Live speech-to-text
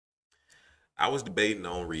I was debating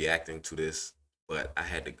on reacting to this, but I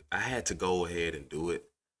had to go ahead and do it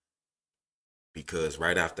because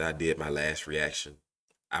right after I did my last reaction,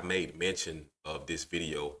 I made mention of this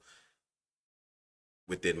video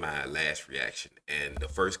within my last reaction. And the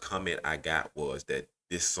first comment I got was that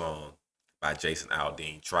this song by Jason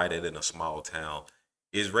Aldean, Tried It in a Small Town,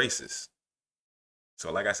 is racist.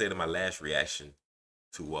 So like I said in my last reaction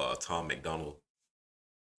to Tom McDonald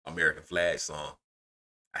American Flag song,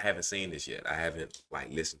 I haven't seen this yet. I haven't like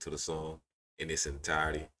listened to the song in its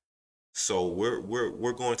entirety. So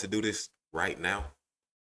we're going to do this right now.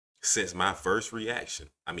 Since my first reaction,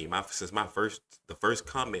 the first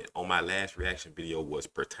comment on my last reaction video was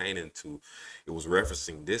pertaining to, it was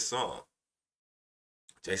referencing this song,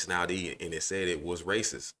 Jason Aldean, and it said it was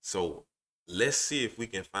racist. So let's see if we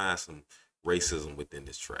can find some racism within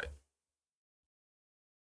this track.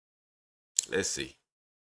 Let's see,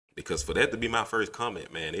 because for that to be my first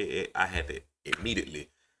comment, man, I had to immediately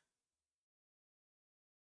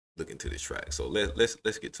look into this track. So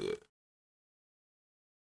let's get to it.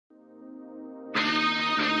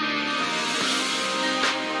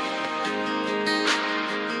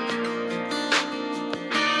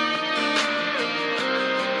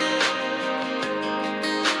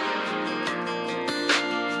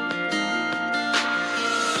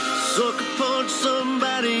 Sucker punch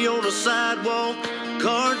somebody on a sidewalk,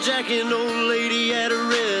 carjacking old lady at a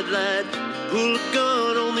red light, pull a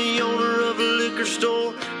gun on the owner of a liquor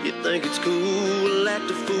store. You think it's cool, act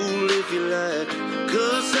a fool if you like,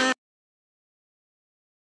 'cause that...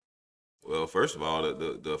 Well, first of all,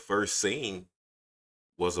 the first scene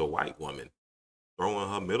was a white woman throwing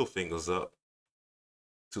her middle fingers up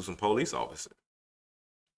to some police officers.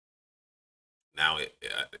 Now,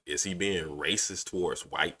 is he being racist towards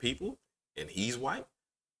white people and he's white?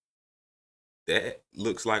 That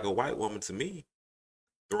looks like a white woman to me,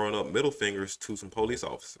 throwing up middle fingers to some police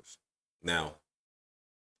officers. Now,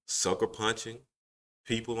 sucker punching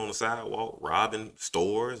people on the sidewalk, robbing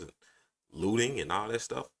stores and looting and all that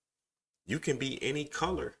stuff. You can be any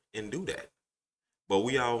color and do that. But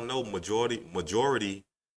we all know majority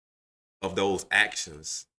of those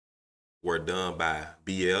actions were done by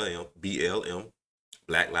BLM,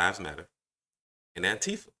 Black Lives Matter, and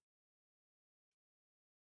Antifa.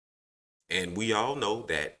 And we all know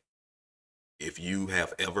that if you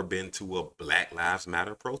have ever been to a Black Lives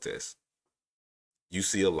Matter protest, you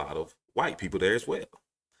see a lot of white people there as well.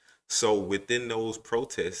 So within those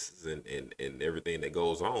protests and everything that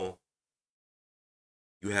goes on,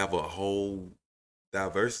 you have a whole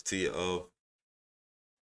diversity of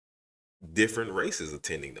different races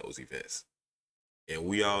attending those events. And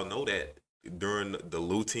we all know that during the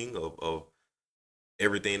looting of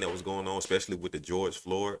everything that was going on, especially with the George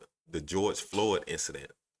Floyd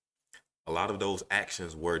incident, a lot of those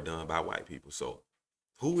actions were done by white people. So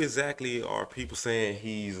who exactly are people saying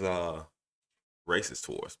he's racist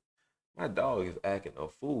towards? My dog is acting a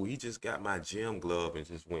fool. He just got my gym glove and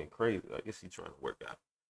just went crazy. I guess he's trying to work out.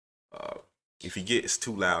 If he gets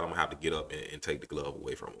too loud, I'm gonna have to get up and take the glove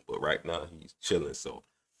away from him. But right now he's chilling, so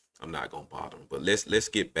I'm not gonna bother him. But let's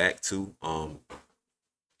get back to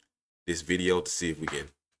this video to see if we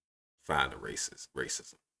can find the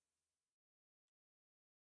racism.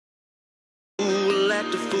 Fool,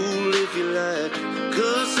 act a fool if you like,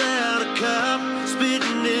 cuss out a cop, spit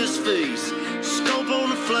in his face, stomp on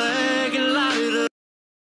the flag and light it up.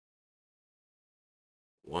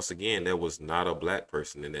 Once again, there was not a black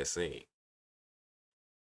person in that scene.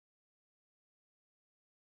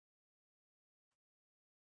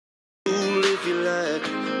 Fool if you like,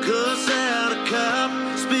 cuss out a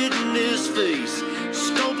cop, spit in his face,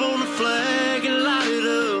 stomp on the flag and light it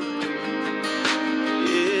up.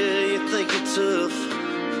 Yeah, you think you're tough?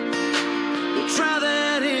 Well, try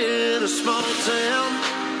that in a small town.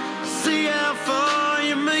 See how far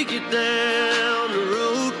you make it down the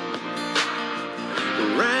road.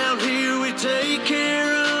 Around here we take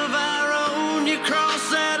care of our own. You cross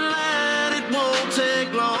that line, it won't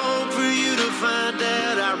take long for you to find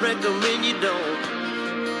out. I recommend you don't.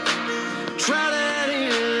 Try that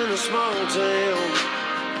in a small town.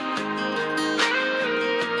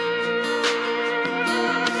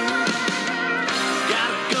 Got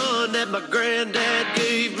a gun that my granddad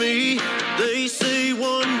gave me. They say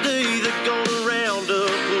one day they're gonna round up.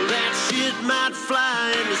 Well, that shit might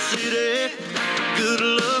fly in the city. Good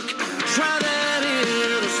luck, try that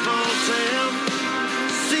in a small town.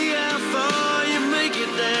 See how far you make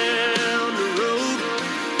it down the road.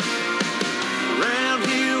 Around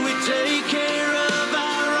here we take care of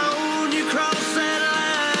our own. You cross that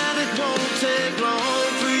line, it won't take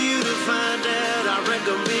long for you to find out. I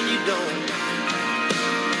recommend you don't.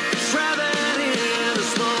 Try that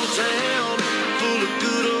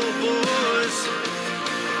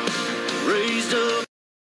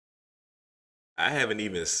I haven't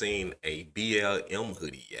even seen a BLM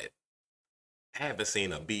hoodie yet. I haven't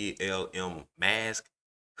seen a BLM mask,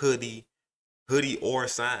 hoodie or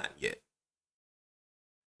sign yet.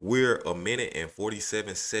 We're a minute and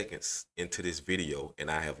 47 seconds into this video,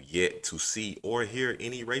 and I have yet to see or hear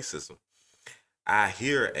any racism. I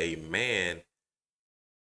hear a man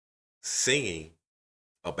singing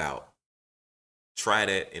about try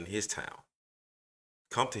that in his town.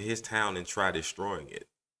 Come to his town and try destroying it.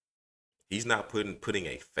 He's not putting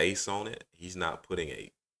a face on it. He's not putting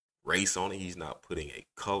a race on it. He's not putting a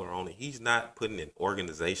color on it. He's not putting an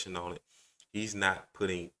organization on it. He's not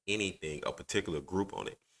putting anything, a particular group on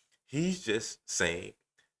it. He's just saying,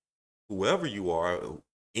 whoever you are,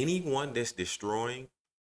 anyone that's destroying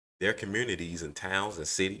their communities and towns and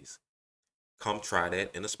cities, come try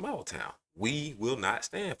that in a small town. We will not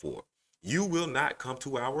stand for it. You will not come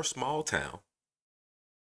to our small town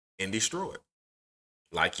and destroy it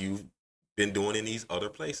like you've been doing in these other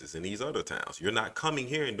places, in these other towns. You're not coming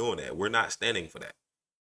here and doing that. We're not standing for that.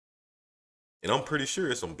 And I'm pretty sure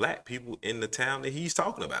there's some black people in the town that he's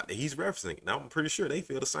talking about, that he's referencing. And I'm pretty sure they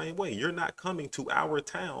feel the same way. You're not coming to our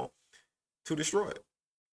town to destroy it.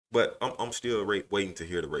 But I'm still waiting to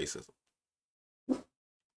hear the racism. And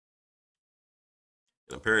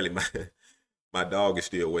apparently my dog is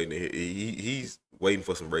still waiting to hear. He's waiting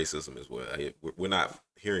for some racism as well. We're not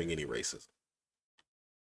hearing any racism.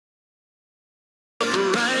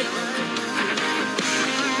 Right.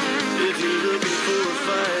 If you're looking for a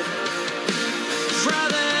fight, try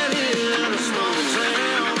that in a small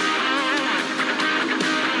town.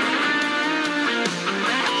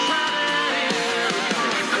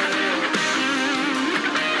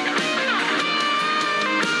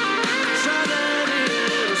 Try that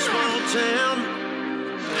in a small town.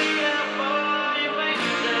 See how far you make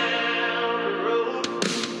it down the road.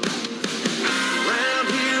 Round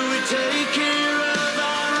here we take care of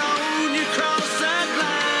our own. You cross that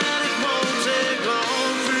line, it won't take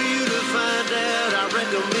long for you to find out. I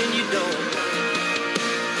recommend you don't.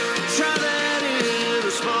 Try that in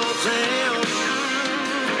a small town.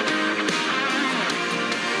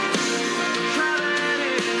 Try that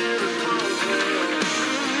in a small town.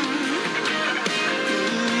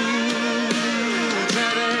 Try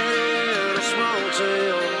that in a small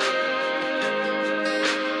town.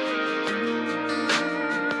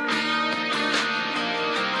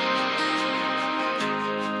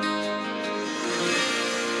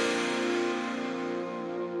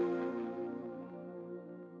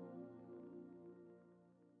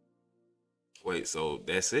 Wait, so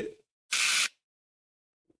that's it?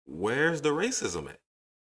 Where's the racism at?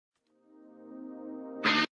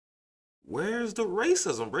 Where's the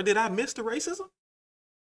racism, bro? Did I miss the racism?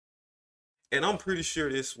 And I'm pretty sure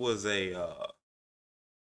this was a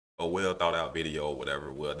well thought out video or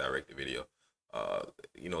whatever, well directed video.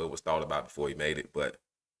 You know, it was thought about before he made it, but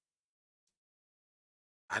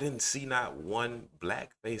I didn't see not one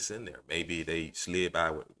black face in there. Maybe they slid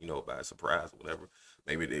by, you know, by surprise or whatever.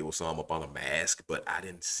 Maybe there was some up on a mask, but I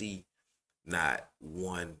didn't see not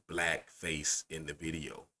one black face in the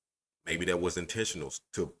video. Maybe that was intentional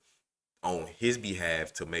to, on his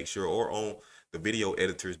behalf, to make sure, or on the video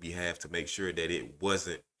editor's behalf, to make sure that it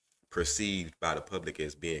wasn't perceived by the public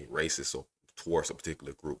as being racist or towards a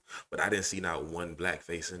particular group. But I didn't see not one black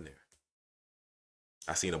face in there.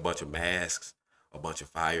 I seen a bunch of masks, a bunch of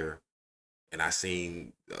fire, and I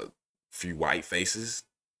seen a few white faces,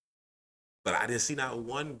 but I didn't see not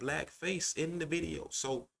one black face in the video.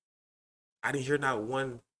 So I didn't hear not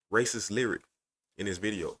one racist lyric in this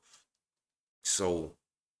video. So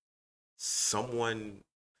someone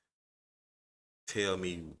tell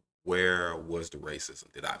me, where was the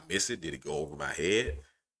racism? Did I miss it? Did it go over my head?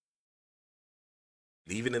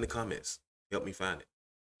 Leave it in the comments. Help me find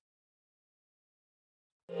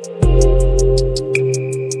it.